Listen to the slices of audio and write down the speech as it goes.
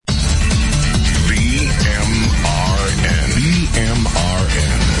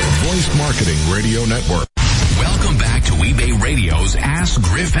Radio Network. Welcome back to eBay Radio's Ask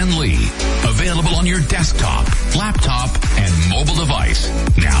Griff and Lee. Available on your desktop, laptop, and mobile device.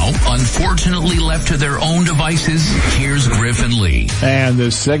 Now, unfortunately left to their own devices, here's Griff and Lee. And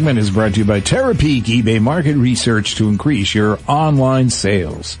this segment is brought to you by Terapeak eBay Market Research to increase your online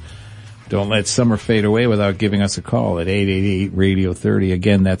sales. Don't let summer fade away without giving us a call at 888-RADIO-30.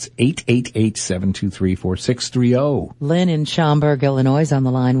 Again, that's 888-723-4630. Lynn in Schaumberg, Illinois is on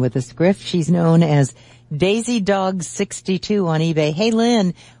the line with us. Griff, she's known as Daisy Dog 62 on eBay. Hey,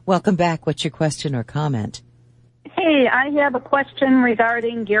 Lynn, welcome back. What's your question or comment? Hey, I have a question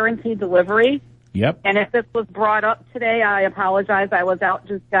regarding guaranteed delivery. Yep. And if this was brought up today, I apologize. I was out,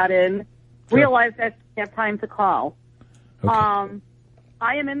 just got in. Sure. Realized I didn't have time to call. Okay.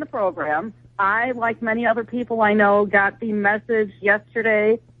 I am in the program. I, like many other people I know, got the message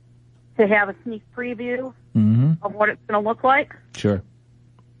yesterday to have a sneak preview of what it's going to look like. Sure.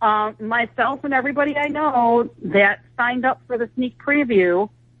 Myself and everybody I know that signed up for the sneak preview,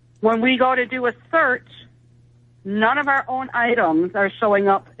 when we go to do a search, none of our own items are showing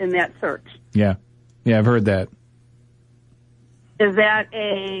up in that search. Yeah. Yeah, I've heard that. Is that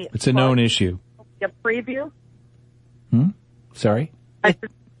It's a known issue. A preview? Sorry?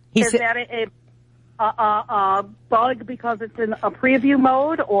 Is that a bug because it's in a preview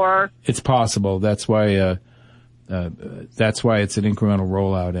mode, or? It's possible. That's why it's an incremental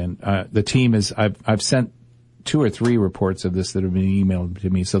rollout. And the team is, I've sent 2 or 3 reports of this that have been emailed to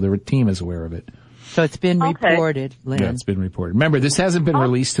me, so the team is aware of it. So it's been reported, Lynn. Yeah, it's been reported. Remember, this hasn't been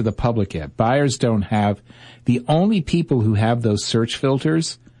released to the public yet. Buyers don't have, the only people who have those search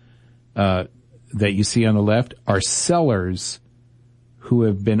filters that you see on the left are sellers who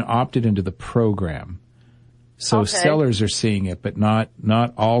have been opted into the program. So sellers are seeing it, but not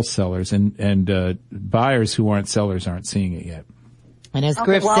all sellers, and buyers who aren't sellers aren't seeing it yet. And as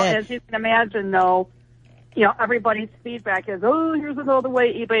Griff said, as you can imagine, though, everybody's feedback is, here's another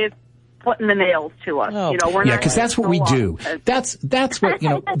way eBay is putting the nails to us. Oh. We're not because that's what we do. That's what,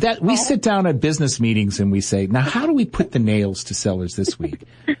 that we sit down at business meetings and we say, now how do we put the nails to sellers this week?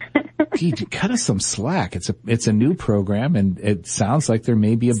 Gee, cut us some slack. It's a new program, and it sounds like there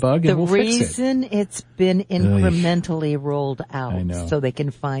may be a bug, and we'll fix it. The reason it's been incrementally rolled out so they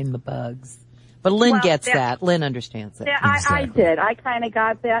can find the bugs. But Lynn gets that. Lynn understands it. Yeah, I did. I kind of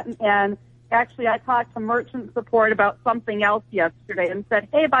got that, and actually I talked to merchant support about something else yesterday and said,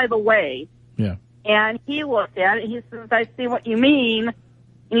 hey, by the way. Yeah. And he looked at it, he says, I see what you mean.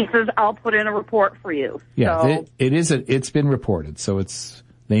 And he says, I'll put in a report for you. Yeah, so, it's been reported, so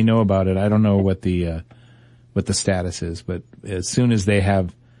they know about it. I don't know what the status is, but as soon as they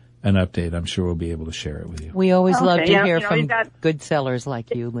have an update, I'm sure we'll be able to share it with you. We always love to hear from good sellers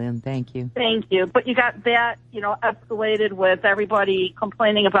like you, Lynn. Thank you. Thank you. But you got that, escalated with everybody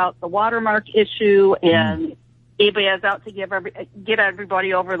complaining about the watermark issue, and eBay is out to get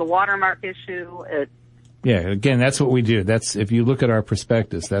everybody over the watermark issue. Yeah, again, that's what we do. If you look at our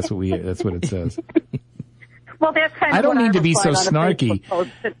prospectus, that's what it says. Well, that's kind of I don't need to be so snarky.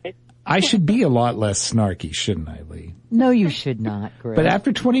 Today. I should be a lot less snarky, shouldn't I, Lee? No, you should not, Griff. But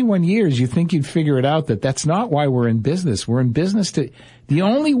after 21 years, you think you'd figure it out that that's not why we're in business. We're in business the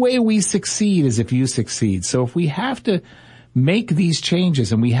only way we succeed is if you succeed. So if we have to make these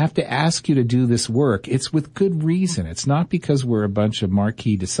changes and we have to ask you to do this work, it's with good reason. It's not because we're a bunch of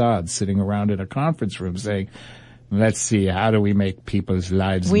Marquis de Sade sitting around in a conference room saying, let's see, how do we make people's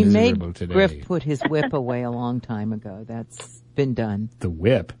lives miserable today? Griff put his whip away a long time ago. That's been done. The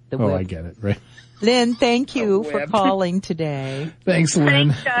whip? Whip. I get it, right? Lynn, thank you for calling today. Thanks,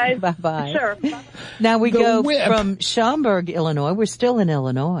 Lynn. Thanks, guys. Bye-bye. Sure. Now we go from Schaumberg, Illinois. We're still in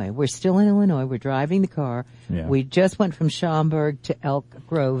Illinois. We're driving the car. Yeah. We just went from Schaumberg to Elk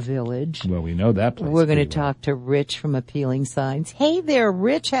Grove Village. Well, we know that place. We're going to talk to Rich from Appealing Signs. Hey there,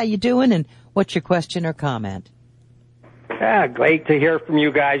 Rich. How you doing? And what's your question or comment? Yeah, great to hear from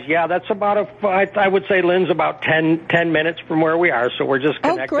you guys. Yeah, that's about I would say Lynn's about 10 minutes from where we are, so we're just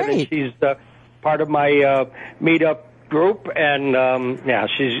connected. Oh, great. And she's part of my meetup group, and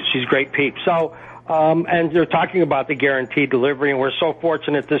she's great peep. So, and they're talking about the guaranteed delivery, and we're so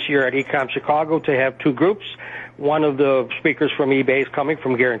fortunate this year at Ecom Chicago to have 2 groups. One of the speakers from eBay is coming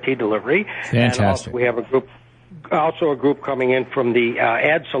from Guaranteed Delivery. Fantastic. And also we have a group coming in from the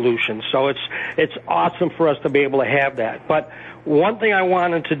ad solutions. So it's awesome for us to be able to have that. But one thing I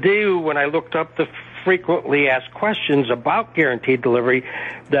wanted to do when I looked up the frequently asked questions about Guaranteed Delivery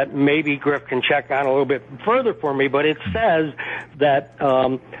that maybe Griff can check on a little bit further for me, but it says that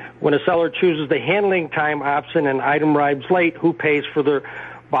when a seller chooses the handling time option and item arrives late, who pays for the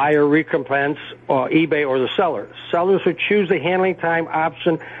buyer, recompense, eBay, or the seller. Sellers who choose the handling time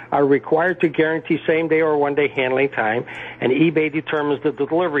option are required to guarantee same-day or one-day handling time, and eBay determines the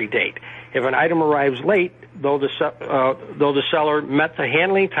delivery date. If an item arrives late, though the seller met the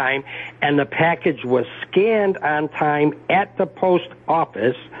handling time and the package was scanned on time at the post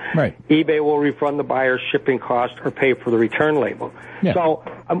office, right, eBay will refund the buyer's shipping cost or pay for the return label. Yeah. So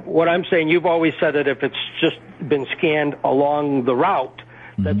what I'm saying, you've always said that if it's just been scanned along the route,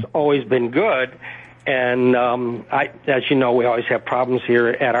 that's always been good. And as you know, we always have problems here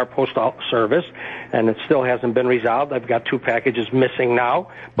at our postal service, and it still hasn't been resolved. I've got 2 packages missing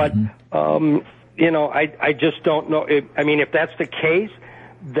now. But, I just don't know. If that's the case,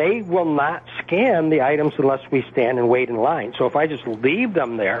 they will not scan the items unless we stand and wait in line. So if I just leave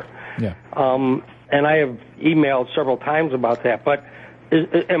them there, and I have emailed several times about that, but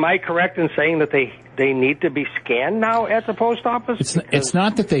am I correct in saying that they need to be scanned now at the post office? It's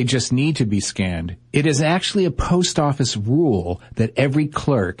not that they just need to be scanned. It is actually a post office rule that every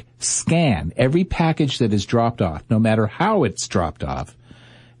clerk scan every package that is dropped off, no matter how it's dropped off,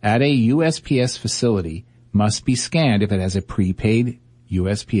 at a USPS facility must be scanned if it has a prepaid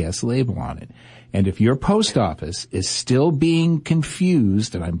USPS label on it. And if your post office is still being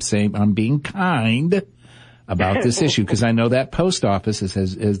confused, and I'm saying I'm being kind about this issue, because I know that post office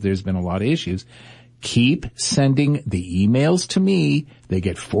has there's been a lot of issues. Keep sending the emails to me. They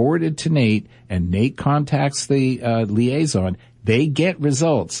get forwarded to Nate, and Nate contacts the liaison. They get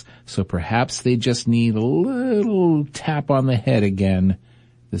results. So perhaps they just need a little tap on the head again.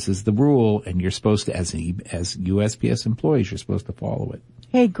 This is the rule, and you're supposed to, as USPS employees, you're supposed to follow it.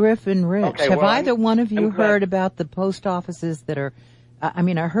 Hey, Griff and Rich, okay, have well, either one of you heard about the post offices that are, I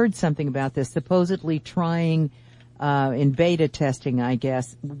heard something about this, supposedly trying in beta testing, I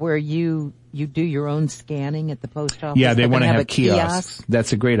guess, where you do your own scanning at the post office? Yeah, they want to have a kiosks.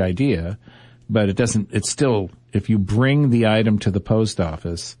 That's a great idea, but it's still, if you bring the item to the post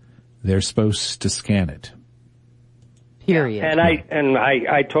office, they're supposed to scan it. Period. And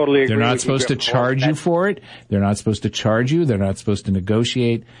I totally agree. They're not supposed to charge you for it. They're not supposed to charge you. They're not supposed to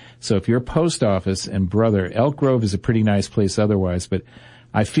negotiate. So if you're a post office, and brother, Elk Grove is a pretty nice place otherwise, but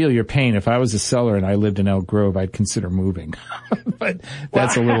I feel your pain. If I was a seller and I lived in Elk Grove, I'd consider moving. But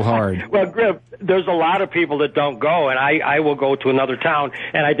that's a little hard. Well, Griff, there's a lot of people that don't go, and I will go to another town,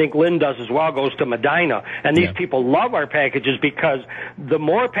 and I think Lynn does as well, goes to Medina. And these people love our packages because the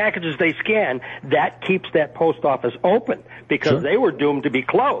more packages they scan, that keeps that post office open, because they were doomed to be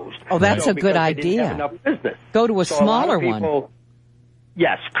closed. Oh, that's a good idea. They didn't have enough business. Go to a smaller one.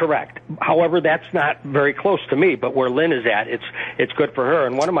 Yes, correct. However, that's not very close to me, but where Lynn is at, it's good for her.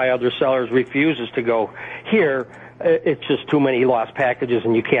 And one of my other sellers refuses to go here. It's just too many lost packages,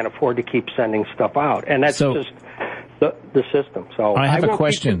 and you can't afford to keep sending stuff out. And that's just the system. So I have a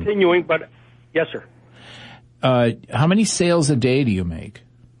question. Keep continuing, but yes, sir. How many sales a day do you make?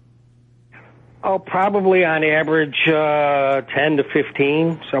 Oh, probably on average 10 to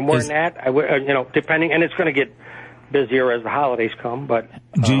 15, somewhere in that. Depending, and it's going to get busier as the holidays come. But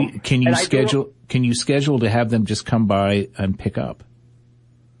can you schedule to have them just come by and pick up?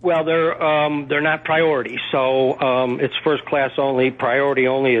 Well, they're not priority, so it's first class only. Priority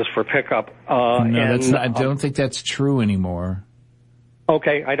only is for pickup. That's not. I don't think that's true anymore.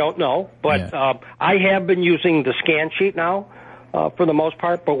 Okay, I don't know, but I have been using the scan sheet now for the most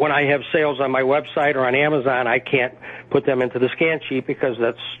part. But when I have sales on my website or on Amazon, I can't put them into the scan sheet because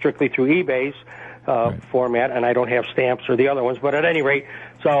that's strictly through eBay's format, and I don't have stamps or the other ones. But at any rate,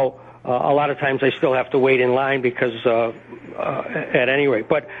 so. A lot of times I still have to wait in line because, at any rate.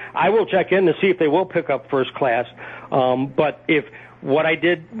 But I will check in to see if they will pick up first class. But what I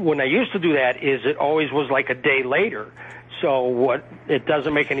did when I used to do that is it always was like a day later. So it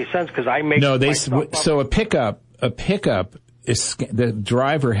doesn't make any sense because I make so a pickup is the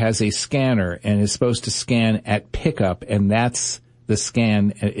driver has a scanner and is supposed to scan at pickup, and that's the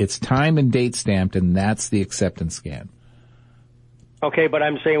scan. It's time and date stamped, and that's the acceptance scan. Okay, but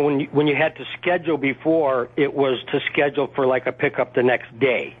I'm saying when you had to schedule before, it was to schedule for like a pickup the next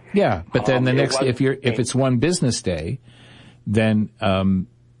day. Yeah, but then the next if it's one business day, then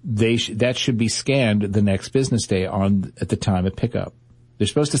that should be scanned the next business day at the time of pickup. They're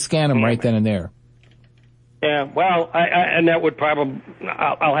supposed to scan them right then and there. Yeah, well, and that would probably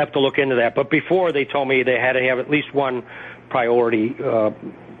I'll have to look into that. But before they told me they had to have at least one priority.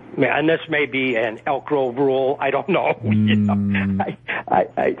 And this may be an Elk Grove rule. I don't know.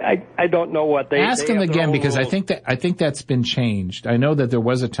 I don't know what they ask them again because rules. I think that's been changed. I know that there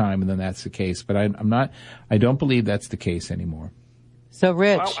was a time and then that's the case, but I don't believe that's the case anymore. So,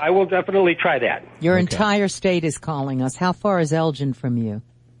 Rich, I will definitely try that. Your entire state is calling us. How far is Elgin from you?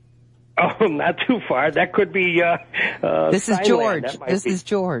 Oh, not too far. That could be, This is George. This is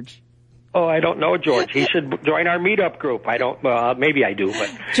George. Oh, I don't know George. He should join our meetup group. I don't, maybe I do,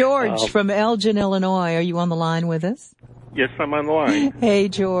 but. George from Elgin, Illinois. Are you on the line with us? Yes, I'm on the line. Hey,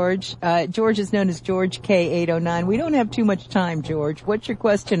 George. George is known as George K809. We don't have too much time, George. What's your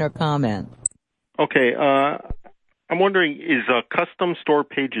question or comment? Okay, I'm wondering, is custom store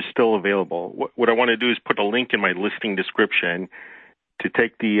pages still available? What I want to do is put a link in my listing description to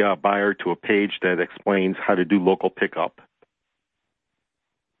take the buyer to a page that explains how to do local pickup.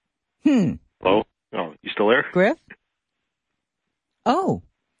 Hello? Oh, you still there? Griff? Oh.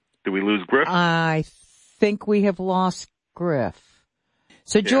 Did we lose Griff? I think we have lost Griff.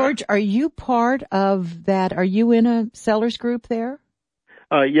 So, George, are you part of that? Are you in a sellers group there?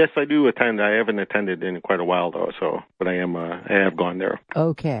 Yes, I do attend. I haven't attended in quite a while, though, but I have gone there.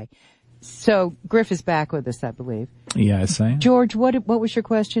 Okay. So, Griff is back with us, I believe. Yes, I am. George, what was your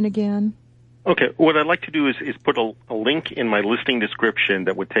question again? Okay, what I'd like to do is put a link in my listing description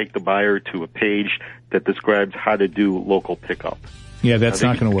that would take the buyer to a page that describes how to do local pickup. Yeah, that's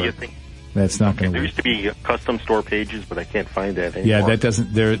not going to work. That's not going to There work. used to be custom store pages, but I can't find that anymore. Yeah, that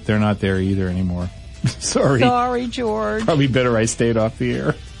doesn't. They're not there either anymore. Sorry, George. Probably better I stayed off the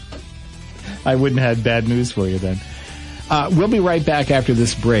air. I wouldn't have had bad news for you then. We'll be right back after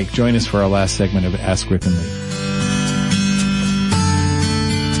this break. Join us for our last segment of Ask Griff and Lee.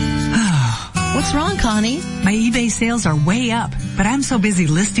 What's wrong, Connie? My eBay sales are way up, but I'm so busy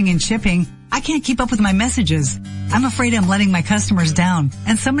listing and shipping, I can't keep up with my messages. I'm afraid I'm letting my customers down,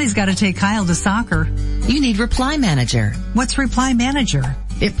 and somebody's got to take Kyle to soccer. You need Reply Manager. What's Reply Manager?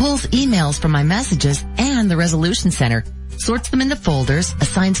 It pulls emails from my messages and the Resolution Center, sorts them into folders,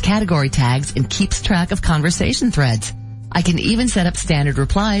 assigns category tags, and keeps track of conversation threads. I can even set up standard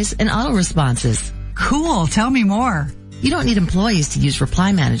replies and auto responses. Cool, tell me more. You don't need employees to use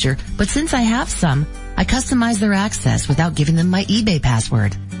Reply Manager, but since I have some, I customize their access without giving them my eBay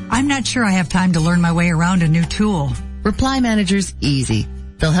password. I'm not sure I have time to learn my way around a new tool. Reply Manager's easy.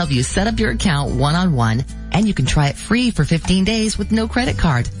 They'll help you set up your account one-on-one, and you can try it free for 15 days with no credit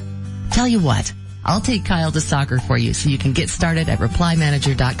card. Tell you what, I'll take Kyle to soccer for you so you can get started at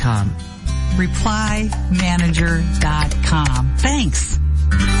ReplyManager.com. ReplyManager.com. Thanks.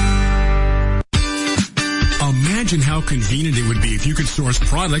 Imagine how convenient it would be if you could source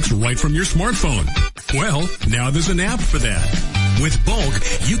products right from your smartphone. Well, now there's an app for that. With Bulk,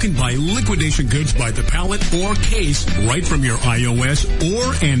 you can buy liquidation goods by the pallet or case right from your iOS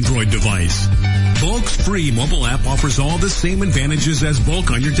or Android device. Bulk's free mobile app offers all the same advantages as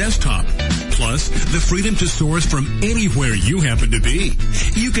Bulk on your desktop. Plus, the freedom to source from anywhere you happen to be.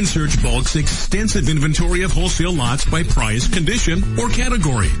 You can search Bulk's extensive inventory of wholesale lots by price, condition, or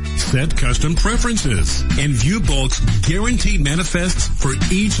category. Set custom preferences and view Bulk's guaranteed manifests for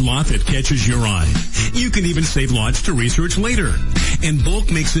each lot that catches your eye. You can even save lots to research later. And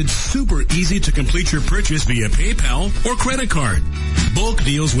Bulk makes it super easy to complete your purchase via PayPal or credit card. Bulk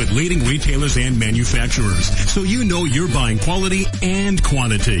deals with leading retailers and manufacturers, so you know you're buying quality and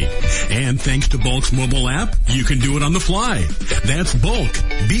quantity. And thanks to Bulk's mobile app, you can do it on the fly. That's Bulk,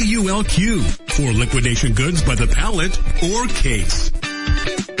 B-U-L-Q, for liquidation goods by the pallet or case.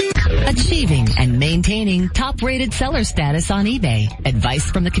 Achieving and maintaining top-rated seller status on eBay.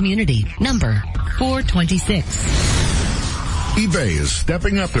 Advice from the community. Number 426. eBay is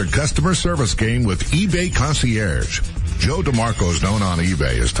stepping up their customer service game with eBay Concierge. Joe DeMarco is known on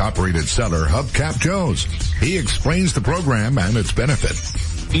eBay as top-rated seller Hubcap Joe's. He explains the program and its benefit.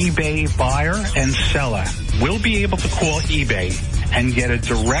 eBay buyer and seller will be able to call eBay and get a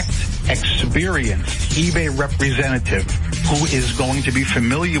direct, experienced eBay representative who is going to be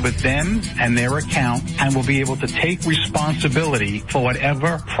familiar with them and their account and will be able to take responsibility for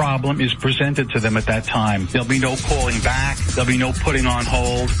whatever problem is presented to them at that time. There'll be no calling back. There'll be no putting on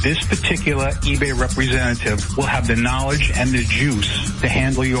hold. This particular eBay representative will have the knowledge and the juice to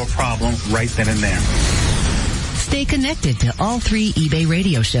handle your problem right then and there. Stay connected to all 3 eBay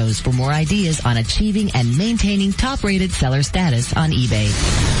radio shows for more ideas on achieving and maintaining top-rated seller status on eBay.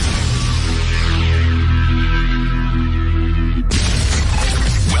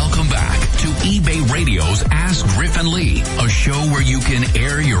 Welcome back to eBay Radio's Ask Griff and Lee, a show where you can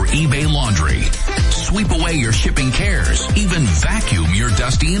air your eBay laundry, sweep away your shipping cares, even vacuum your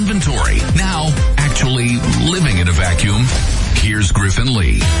dusty inventory. Now, actually living in a vacuum, here's Griff and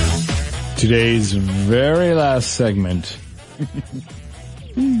Lee. Today's very last segment.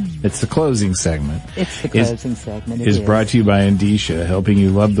 It's the closing segment. It's the closing segment. Is brought to you by Indicia, helping you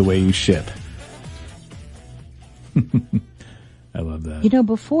love the way you ship. I love that. You know,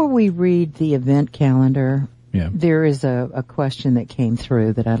 before we read the event calendar, Yeah. There is a question that came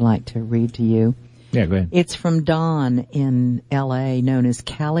through that I'd like to read to you. Yeah, go ahead. It's from Don in L.A., known as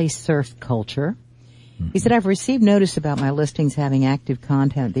Cali Surf Culture. He said, I've received notice about my listings having active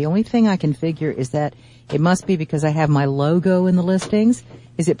content. The only thing I can figure is that it must be because I have my logo in the listings.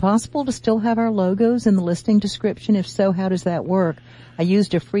 Is it possible to still have our logos in the listing description? If so, how does that work? I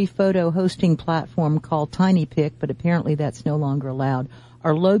used a free photo hosting platform called TinyPic, but apparently that's no longer allowed.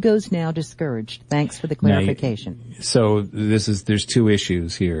 Are logos now discouraged? Thanks for the clarification. So there's two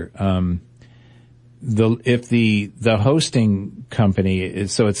issues here. If the hosting company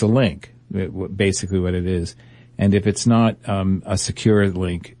is, so it's a link, basically what it is. And if it's not, a secure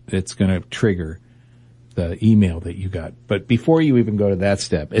link, it's going to trigger the email that you got. But before you even go to that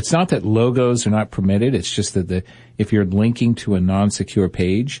step, it's not that logos are not permitted. It's just that if you're linking to a non-secure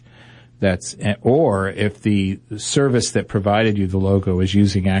page, or if the service that provided you the logo is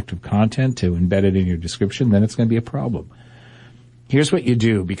using active content to embed it in your description, then it's going to be a problem. Here's what you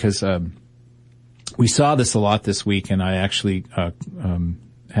do, because, we saw this a lot this week, and I actually,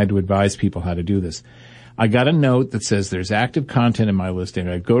 had to advise people how to do this. I got a note that says there's active content in my listing.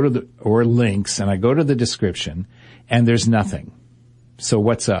 I go to or links, and I go to the description, and there's nothing. So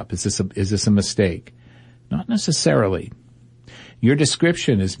what's up? Is this a mistake? Not necessarily. Your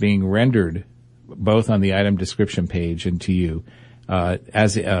description is being rendered both on the item description page and to you,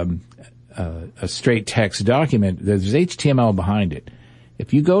 as a straight text document. There's HTML behind it.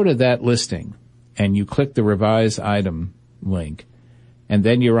 If you go to that listing and you click the revise item link, and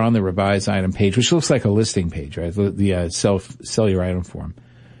then you're on the revise item page, which looks like a listing page, right? The sell your item form.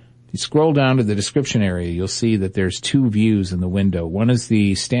 You scroll down to the description area, you'll see that there's two views in the window. One is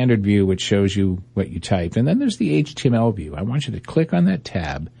the standard view, which shows you what you type, and then there's the HTML view. I want you to click on that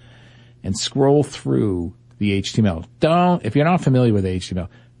tab and scroll through the HTML. If you're not familiar with HTML,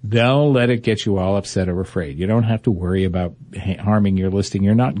 don't let it get you all upset or afraid. You don't have to worry about harming your listing.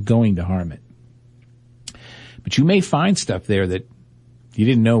 You're not going to harm it. But you may find stuff there that you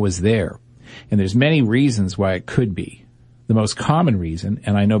didn't know was there. And there's many reasons why it could be. The most common reason,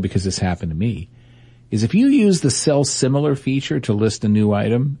 and I know because this happened to me, is if you use the sell similar feature to list a new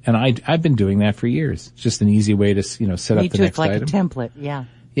item, and I've been doing that for years. It's just an easy way to, set up the next item. It's like a template, yeah.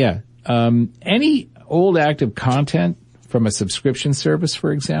 Yeah. Any old active content from a subscription service,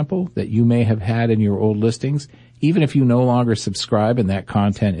 for example, that you may have had in your old listings, even if you no longer subscribe and that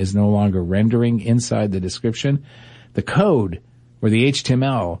content is no longer rendering inside the description, the code or the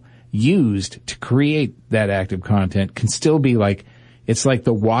HTML used to create that active content can still be it's like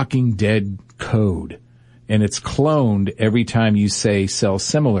the Walking Dead code. And it's cloned every time you say sell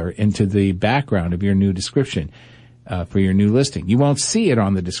similar into the background of your new description, for your new listing. You won't see it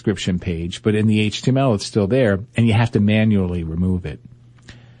on the description page, but in the HTML it's still there, and you have to manually remove it.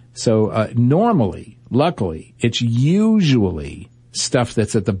 So, normally, luckily, it's usually stuff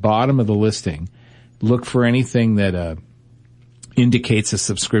that's at the bottom of the listing. Look for anything that, indicates a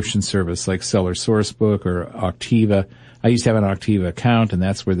subscription service like Seller Sourcebook or Octiva. I used to have an Octiva account, and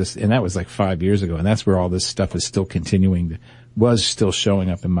that's where and that was like 5 years ago, and that's where all this stuff is still was still showing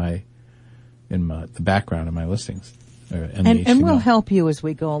up in the background of my listings. And we'll help you as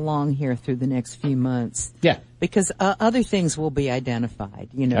we go along here through the next few months. Yeah. Because other things will be identified.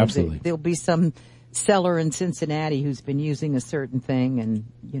 Absolutely. There'll be some seller in Cincinnati who's been using a certain thing,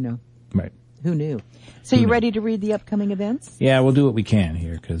 and, Right. Who knew? So you ready to read the upcoming events? Yeah, we'll do what we can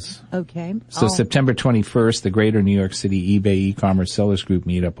here, Okay. So September 21st, the Greater New York City eBay e-commerce sellers group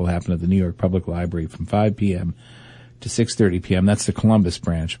meetup will happen at the New York Public Library from 5 p.m. to 6:30 p.m. That's the Columbus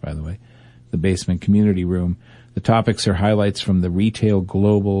branch, by the way, the basement community room. The topics are highlights from the Retail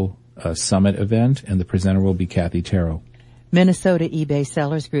Global Summit event, and the presenter will be Kathy Terrell. Minnesota eBay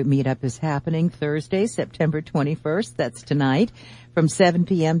Sellers Group meetup is happening Thursday, September 21st. That's tonight from 7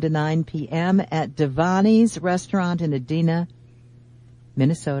 p.m. to 9 p.m. at Devani's Restaurant in Edina,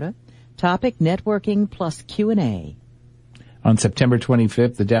 Minnesota. Topic, networking plus Q&A. On September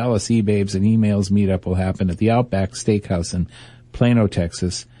 25th, the Dallas eBabes and Emails meetup will happen at the Outback Steakhouse in Plano,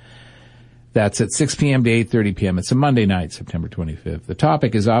 Texas. That's at 6 p.m. to 8:30 p.m. It's a Monday night, September 25th. The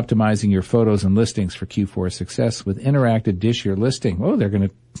topic is optimizing your photos and listings for Q4 success with interactive Dish Your Listing. Oh,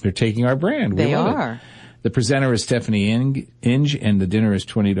 they're taking our brand. They are. It. The presenter is Stephanie Inge, and the dinner is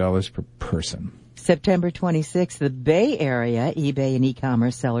 $20 per person. September 26th, the Bay Area eBay and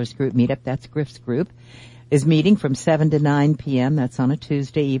e-commerce sellers group meetup, that's Griff's group, is meeting from 7 to 9 p.m. That's on a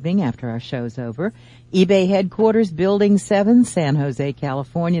Tuesday evening after our show's over. eBay headquarters, Building 7, San Jose,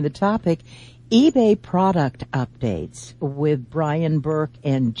 California. The topic, eBay product updates with Brian Burke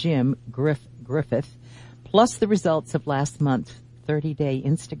and Jim Griffith, plus the results of last month's 30-day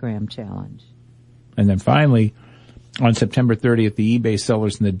Instagram challenge. And then finally, on September 30th, the eBay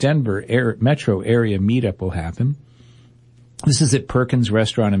Sellers in the Denver metro area meetup will happen. This is at Perkins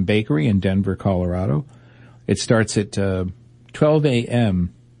Restaurant and Bakery in Denver, Colorado. It starts at 12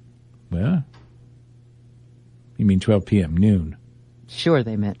 a.m. Well, you mean 12 p.m., noon. Sure,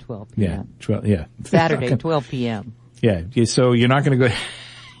 they meant 12 p.m. Yeah, 12, yeah. Saturday, 12 p.m. Yeah, so you're not going to go,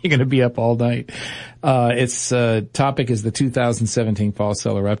 you're going to be up all night. Its topic is the 2017 Fall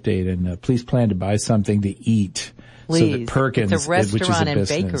Seller Update, and please plan to buy something to eat. Please. So that Perkins, it's a restaurant which is a and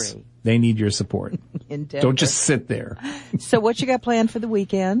business, bakery. They need your support. In Denver. Don't just sit there. So what you got planned for the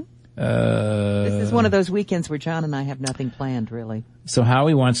weekend? This is one of those weekends where John and I have nothing planned, really. So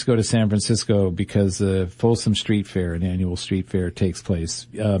Howie wants to go to San Francisco because the Folsom Street Fair, an annual street fair, takes place.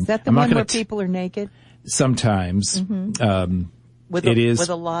 Is that the one where people are naked? Sometimes. Mm-hmm. It is with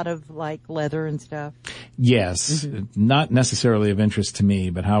a lot of like leather and stuff. Yes, not necessarily of interest to me,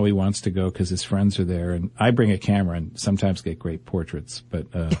 but Howie wants to go because his friends are there, and I bring a camera and sometimes get great portraits. But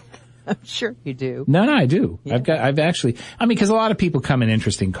I'm sure you do. No, I do. Yeah. Because a lot of people come in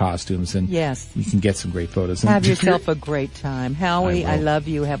interesting costumes, and yes, you can get some great photos. Have yourself a great time, Howie. I love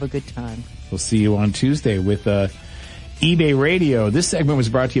you. Have a good time. We'll see you on Tuesday with eBay Radio. This segment was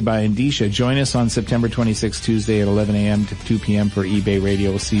brought to you by Indicia. Join us on September 26th, Tuesday at 11 a.m. to 2 p.m. for eBay Radio.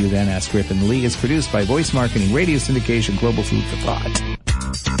 We'll see you then. Ask Griff and Lee. It's produced by Voice Marketing, Radio Syndication, Global Food for Thought.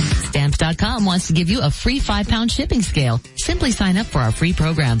 Stamps.com wants to give you a free 5-pound shipping scale. Simply sign up for our free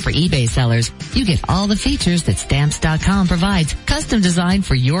program for eBay sellers. You get all the features that Stamps.com provides, custom designed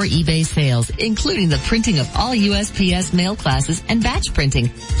for your eBay sales, including the printing of all USPS mail classes and batch printing,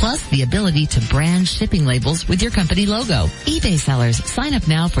 plus the ability to brand shipping labels with your company logo. eBay sellers, sign up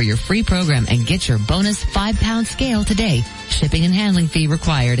now for your free program and get your bonus 5-pound scale today. Shipping and handling fee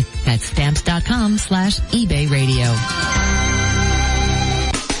required. That's Stamps.com/eBay Radio.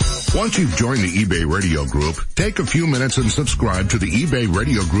 Once you've joined the eBay Radio Group, take a few minutes and subscribe to the eBay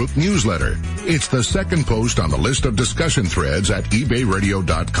Radio Group newsletter. It's the second post on the list of discussion threads at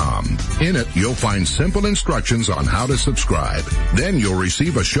ebayradio.com. In it, you'll find simple instructions on how to subscribe. Then you'll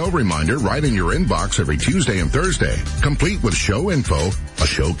receive a show reminder right in your inbox every Tuesday and Thursday, complete with show info, a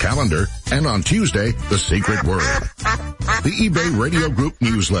show calendar, and on Tuesday, the secret word. The eBay Radio Group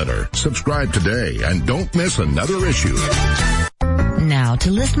newsletter. Subscribe today and don't miss another issue. Now, to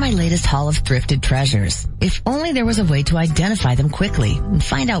list my latest haul of thrifted treasures. If only there was a way to identify them quickly and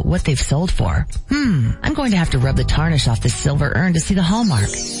find out what they've sold for. I'm going to have to rub the tarnish off this silver urn to see the hallmark.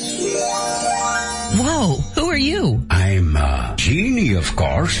 Whoa, who are you? I'm a genie, of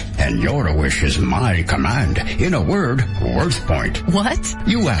course, and your wish is my command. In a word, worth point. What?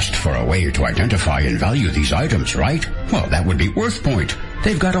 You asked for a way to identify and value these items, right? Well, that would be worth point.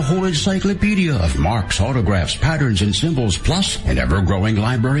 They've got a whole encyclopedia of marks, autographs, patterns, and symbols, plus an ever-growing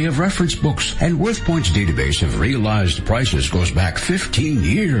library of reference books. And WorthPoint's database of realized prices goes back 15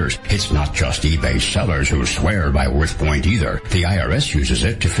 years. It's not just eBay sellers who swear by WorthPoint either. The IRS uses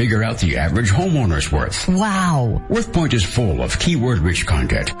it to figure out the average homeowner's worth. Wow. WorthPoint is full of keyword-rich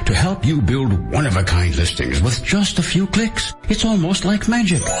content to help you build one-of-a-kind listings with just a few clicks. It's almost like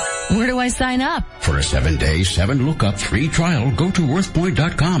magic. Where do I sign up? For a 7-day, 7-lookup free trial, go to WorthPoint.com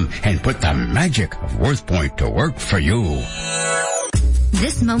and put the magic of WorthPoint to work for you.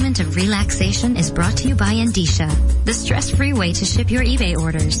 This moment of relaxation is brought to you by Indicia, the stress-free way to ship your eBay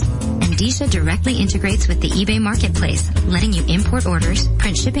orders. Indicia directly integrates with the eBay marketplace, letting you import orders,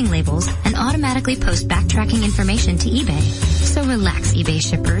 print shipping labels, and automatically post backtracking information to eBay. So relax, eBay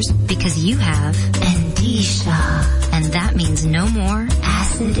shippers, because you have Indicia. And that means no more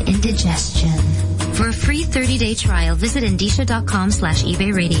acid indigestion. For a free 30-day trial, visit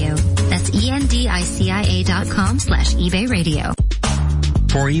Indicia.com/eBay Radio. That's ENDICIA.com/eBay Radio.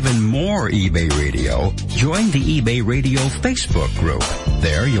 For even more eBay Radio, join the eBay Radio Facebook group.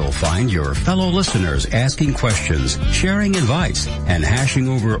 There you'll find your fellow listeners asking questions, sharing advice, and hashing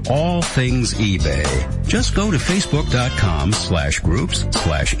over all things eBay. Just go to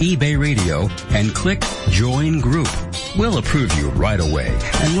Facebook.com/groups/eBay Radio and click Join Group. We'll approve you right away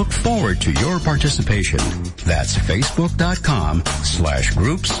and look forward to your participation. That's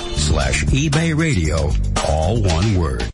Facebook.com/groups/eBay Radio, all one word.